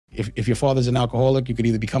if your father's an alcoholic, you could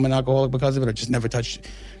either become an alcoholic because of it or just never touch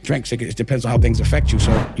drinks. It depends on how things affect you.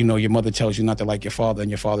 So, your mother tells you not to like your father, and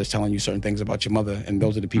your father's telling you certain things about your mother, and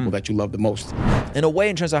those are the people that you love the most. In a way,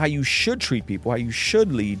 in terms of how you should treat people, how you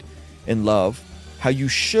should lead in love, how you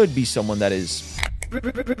should be someone that is...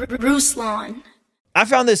 Ruslan. I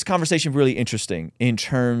found this conversation really interesting in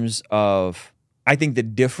terms of, I think, the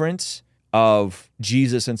difference of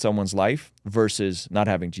Jesus in someone's life versus not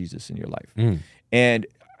having Jesus in your life. And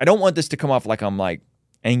I don't want this to come off like I'm like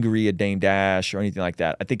angry at Dame Dash or anything like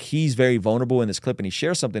that. I think he's very vulnerable in this clip, and he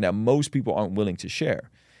shares something that most people aren't willing to share.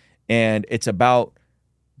 And it's about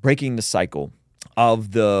breaking the cycle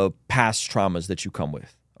of the past traumas that you come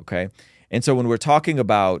with, okay? And so when we're talking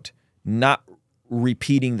about not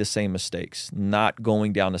repeating the same mistakes, not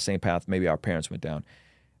going down the same path maybe our parents went down,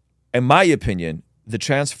 in my opinion, the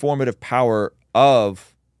transformative power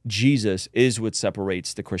of Jesus is what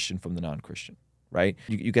separates the Christian from the non-Christian, right?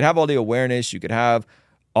 You could have all the awareness, you could have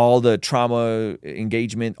all the trauma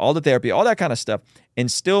engagement, all the therapy, all that kind of stuff, and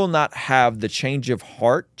still not have the change of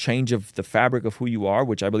heart, change of the fabric of who you are,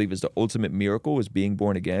 which I believe is the ultimate miracle, is being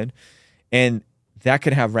born again. And that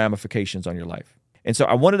can have ramifications on your life. And so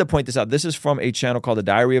I wanted to point this out. This is from a channel called The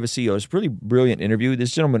Diary of a CEO. It's a really brilliant interview.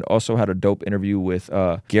 This gentleman also had a dope interview with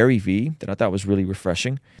Gary Vee that I thought was really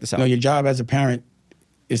refreshing. Your job as a parent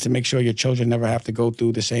is to make sure your children never have to go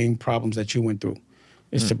through the same problems that you went through.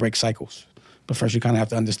 It's to break cycles. But first, you kind of have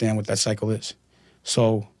to understand what that cycle is.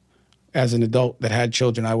 So as an adult that had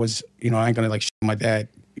children, I was, I ain't going to like shit my dad,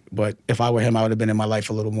 but if I were him, I would have been in my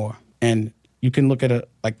life a little more. And you can look at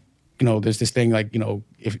there's this thing like,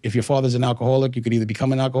 if your father's an alcoholic, you could either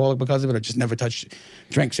become an alcoholic because of it or just never touch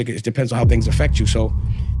drinks. It depends on how things affect you. So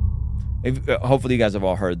hopefully you guys have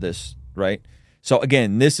all heard this, right? So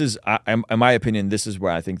again, this is, in my opinion, this is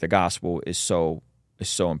where I think the gospel is so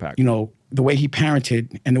impactful. The way he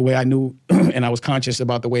parented and the way I knew, and I was conscious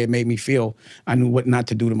about the way it made me feel, I knew what not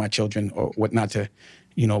to do to my children or what not to,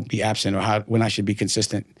 be absent or when I should be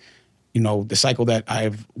consistent. The cycle that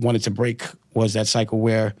I've wanted to break was that cycle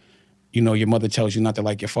where, your mother tells you not to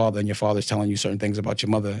like your father, and your father's telling you certain things about your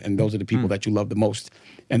mother, and those are the people that you love the most.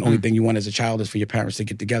 And the only thing you want as a child is for your parents to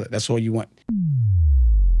get together. That's all you want.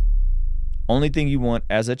 Only thing you want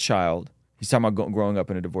as a child, he's talking about growing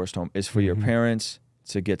up in a divorced home, is for your parents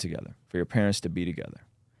to get together, for your parents to be together.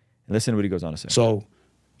 And listen to what he goes on to say. So,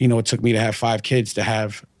 it took me to have 5 kids to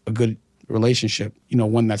have a good relationship,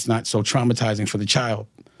 one that's not so traumatizing for the child.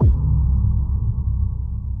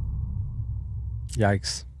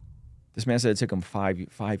 Yikes. This man said it took him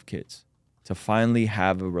five kids to finally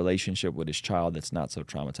have a relationship with his child that's not so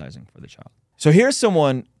traumatizing for the child. So here's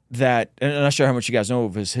someone that, and I'm not sure how much you guys know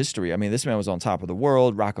of his history. I mean, this man was on top of the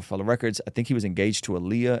world, Rockefeller Records. I think he was engaged to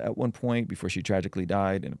Aaliyah at one point before she tragically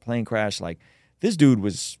died in a plane crash. Like, this dude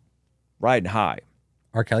was riding high.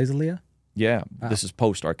 R. Kelly's Aaliyah? Yeah, This is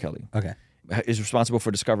post R. Kelly. Okay. Is responsible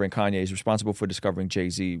for discovering Kanye. Is responsible for discovering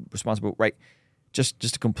Jay-Z. Responsible, right? Just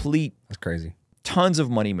a complete... That's crazy. Tons of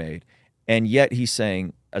money made. And yet he's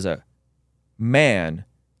saying, as a man,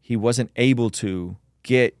 he wasn't able to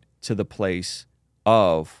get to the place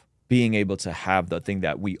of being able to have the thing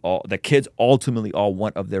that the kids ultimately all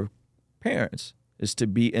want of their parents, is to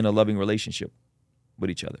be in a loving relationship with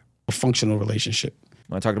each other. A functional relationship.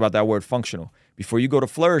 When I talked about that word functional, before you go to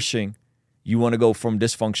flourishing, you want to go from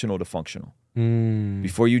dysfunctional to functional.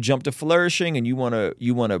 Before you jump to flourishing and you want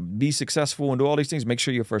to be successful and do all these things, make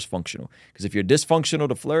sure you're first functional. Because if you're dysfunctional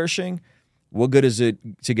to flourishing, what good is it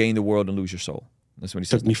to gain the world and lose your soul? That's what he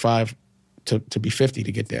said. It took me 5 to be 50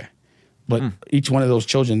 to get there. But each one of those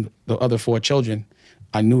children, the other 4 children,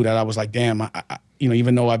 I knew that I was like, damn, I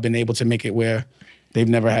even though I've been able to make it where they've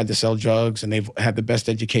never had to sell drugs and they've had the best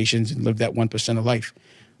educations and lived that 1% of life,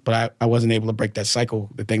 but I wasn't able to break that cycle.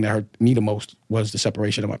 The thing that hurt me the most was the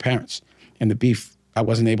separation of my parents and the beef. I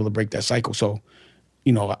wasn't able to break that cycle. So,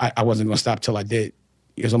 I wasn't going to stop till I did.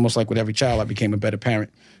 It was almost like with every child, I became a better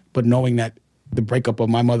parent. But knowing that the breakup of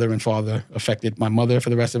my mother and father affected my mother for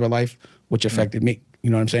the rest of her life, which affected me, you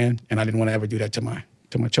know what I'm saying? And I didn't want to ever do that to my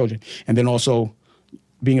children. And then also,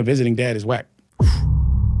 being a visiting dad is whack.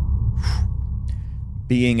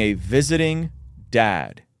 Being a visiting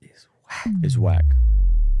dad is whack.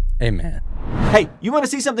 Amen. Hey, you want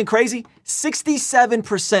to see something crazy?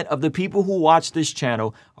 67% of the people who watch this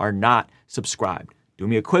channel are not subscribed. Do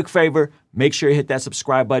me a quick favor, make sure you hit that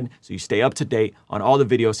subscribe button so you stay up to date on all the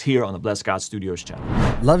videos here on the Blessed God Studios channel.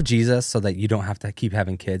 Love Jesus so that you don't have to keep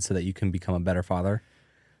having kids so that you can become a better father.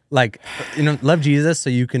 Like, love Jesus so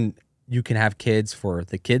you can have kids for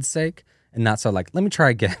the kids' sake and not so like, let me try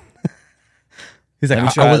again. He's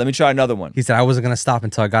like, let me try another one. He said, I wasn't going to stop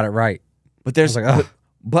until I got it right. But there's like,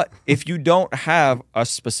 But if you don't have a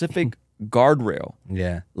specific guardrail,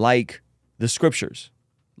 Yeah. like the scriptures,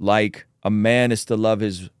 like a man is to love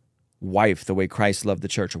his wife the way Christ loved the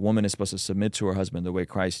church, a woman is supposed to submit to her husband the way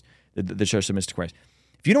the church submits to Christ.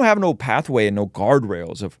 If you don't have no pathway and no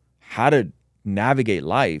guardrails of how to navigate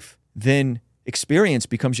life, then experience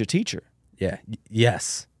becomes your teacher. Yeah.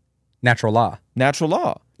 Yes. Natural law. Natural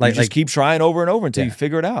law. Like- You just like- keep trying over and over until you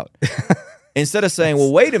figure it out. Instead of saying,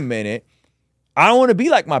 well, wait a minute, I don't want to be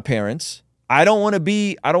like my parents. I don't want to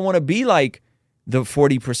be like the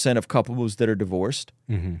 40% of couples that are divorced.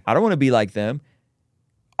 I don't want to be like them.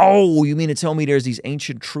 Oh, you mean to tell me there's these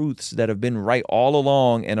ancient truths that have been right all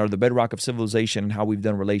along and are the bedrock of civilization and how we've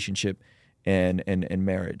done relationship and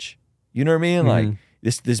marriage? You know what I mean? Like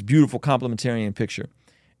this beautiful complementarian picture.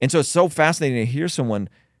 And so it's so fascinating to hear someone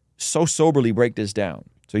so soberly break this down.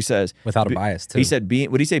 So he says, Without a bias, too. He said, what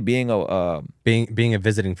did he say? Being Being a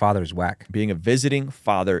visiting father is whack. a visiting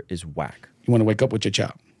father is whack. You want to wake up with your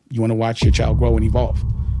child. You want to watch your child grow and evolve.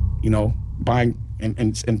 You know, buying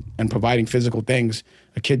and providing physical things.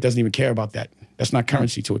 A kid doesn't even care about that. That's not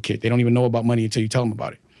currency to a kid. They don't even know about money until you tell them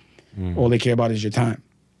about it. All they care about is your time.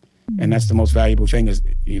 And that's the most valuable thing is,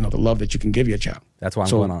 you know, the love that you can give your child. That's why I'm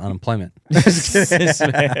So- going on unemployment. I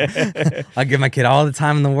give my kid all the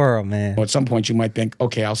time in the world, man. At some point, you might think,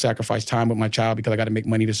 okay, I'll sacrifice time with my child because I got to make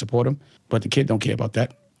money to support him. But the kid don't care about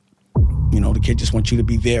that. You know, the kid just wants you to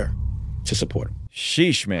be there to support him.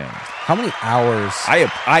 Sheesh, man. How many hours?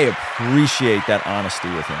 I appreciate that honesty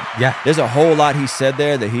with him. Yeah. There's a whole lot he said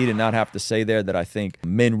there that he did not have to say there that I think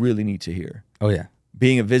men really need to hear. Oh, yeah.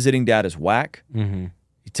 Being a visiting dad is whack.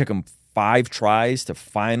 It took him 5 tries to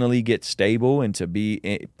finally get stable and to be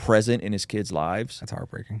present in his kids' lives. That's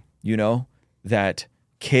heartbreaking. You know, that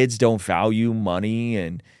kids don't value money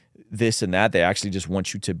and this and that. They actually just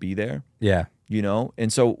want you to be there, Yeah. you know?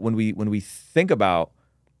 And so when we think about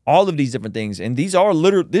all of these different things, and these are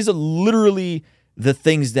literally the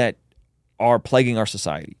things that are plaguing our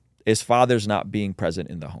society, is fathers not being present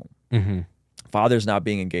in the home. Fathers not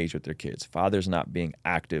being engaged with their kids. Fathers not being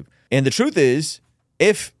active. And the truth is,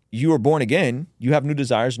 if you are born again, you have new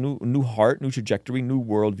desires, new heart, new trajectory, new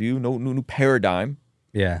worldview, new paradigm.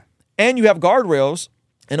 Yeah. And you have guardrails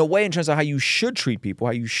in a way in terms of how you should treat people,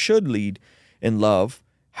 how you should lead in love,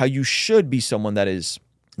 how you should be someone that is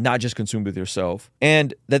not just consumed with yourself.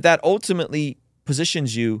 And that ultimately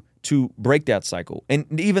positions you to break that cycle.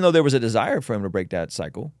 And even though there was a desire for him to break that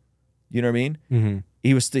cycle, you know what I mean?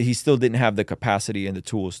 He still didn't have the capacity and the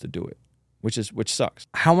tools to do it, which sucks.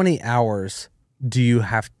 How many hours should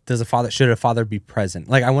a father be present?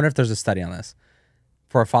 Like, I wonder if there's a study on this.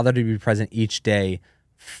 For a father to be present each day,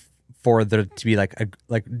 for there to be like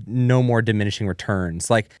no more diminishing returns.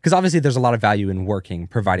 Like, because obviously there's a lot of value in working,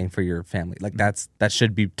 providing for your family. Like that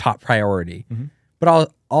should be top priority.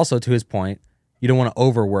 But also, to his point, you don't want to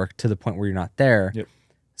overwork to the point where you're not there. Yep.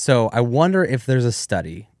 So I wonder if there's a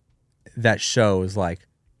study that shows, like,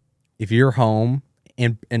 if you're home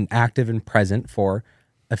and active and present for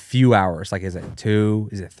a few hours, like, is it 2?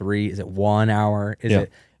 Is it 3? Is it 1 hour? Is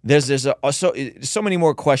it? There's so many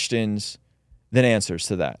more questions than answers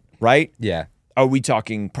to that, right? Yeah. Are we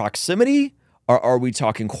talking proximity or are we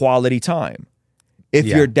talking quality time? If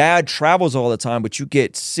Yeah. your dad travels all the time, but you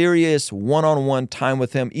get serious one-on-one time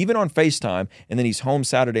with him, even on FaceTime, and then he's home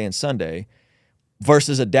Saturday and Sunday,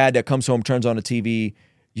 versus a dad that comes home, turns on the TV,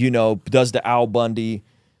 you know, does the Al Bundy,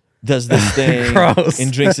 does this thing, Gross.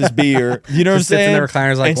 and drinks his beer. You know what I'm Just sits in saying? the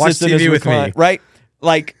recliners like, And "Watch sits in his TV with me." recliner, right?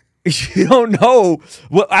 Like, you don't know.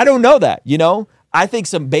 Well, I don't know that, you know? I think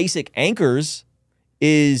some basic anchors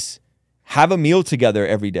is have a meal together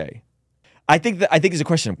every day. I think there's a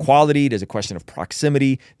question of quality, there's a question of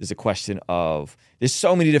proximity, there's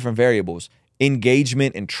so many different variables.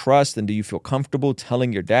 Engagement and trust, and do you feel comfortable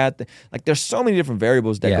telling your dad? Like, there's so many different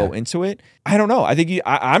variables that go into it. I don't know. I think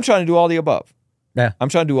I'm trying to do all the above. Yeah. I'm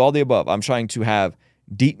trying to do all the above. I'm trying to have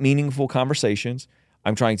deep, meaningful conversations.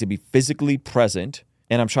 I'm trying to be physically present,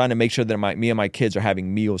 and I'm trying to make sure that me and my kids are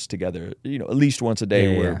having meals together, you know, at least once a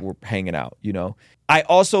day where we're hanging out, you know. I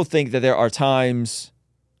also think that there are times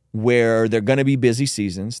where they're going to be busy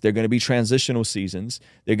seasons. They're going to be transitional seasons.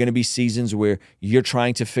 They're going to be seasons where you're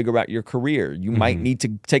trying to figure out your career. You might need to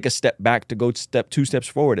take a step back to go 2 steps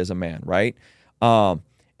forward as a man, right? And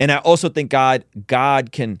I also think God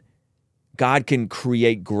can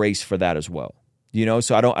create grace for that as well. You know,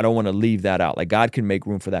 so I don't want to leave that out. Like, God can make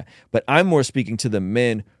room for that. But I'm more speaking to the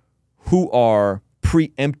men who are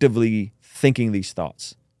preemptively thinking these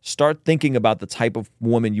thoughts. Start thinking about the type of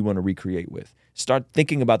woman you want to recreate with. Start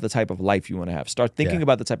thinking about the type of life you want to have. Start thinking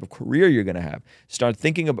about the type of career you're going to have. Start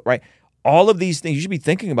thinking about, right? all of these things, you should be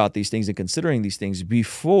thinking about these things and considering these things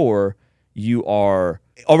before you are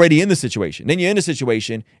already in the situation. Then you're in the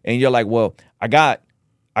situation and you're like, well, I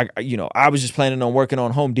was just planning on working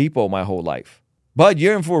on Home Depot my whole life. But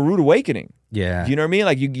you're in for a rude awakening. Yeah. You know what I mean?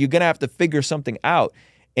 Like you're going to have to figure something out.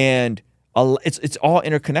 And it's all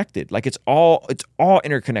interconnected. Like it's all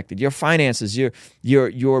interconnected. Your finances,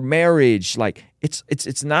 your marriage, like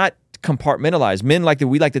it's not compartmentalized. Men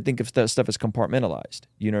we like to think of stuff as compartmentalized.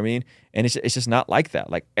 You know what I mean? And it's just not like that.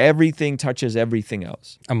 Like everything touches everything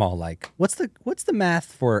else. I'm all like, what's the math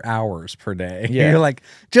for hours per day? Yeah. You're like,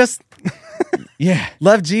 just Yeah.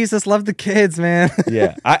 love Jesus, love the kids, man.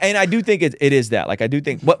 Yeah. I do think it is that. Like I do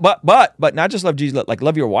think, but not just love Jesus, like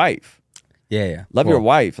love your wife. Yeah. Love your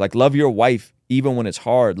wife. Like love your wife even when it's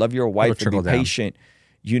hard. Love your wife and be trickle down. patient.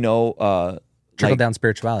 You know, Trickle down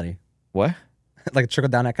spirituality. What? Like trickle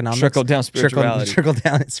down economics. Trickle down spirituality. Trickle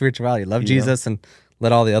down spirituality. Love You Jesus and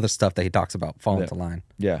let all the other stuff that he talks about fall into line.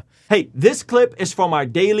 Yeah. Hey, this clip is from our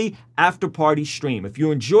daily after party stream. If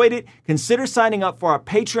you enjoyed it, consider signing up for our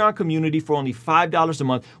Patreon community for only $5 a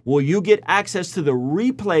month, where you get access to the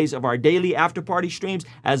replays of our daily after party streams,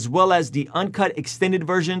 as well as the uncut extended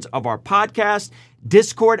versions of our podcast,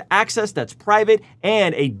 Discord access that's private,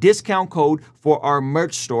 and a discount code for our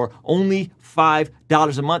merch store, only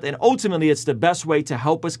 $5 a month. And ultimately, it's the best way to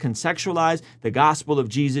help us contextualize the gospel of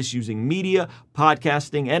Jesus using media,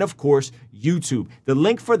 podcasting, and of course, YouTube. The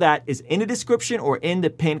link for that is in the description or in the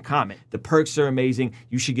pinned comment. The perks are amazing.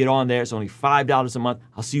 You should get on there. It's only $5 a month.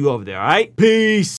 I'll see you over there, all right? Peace.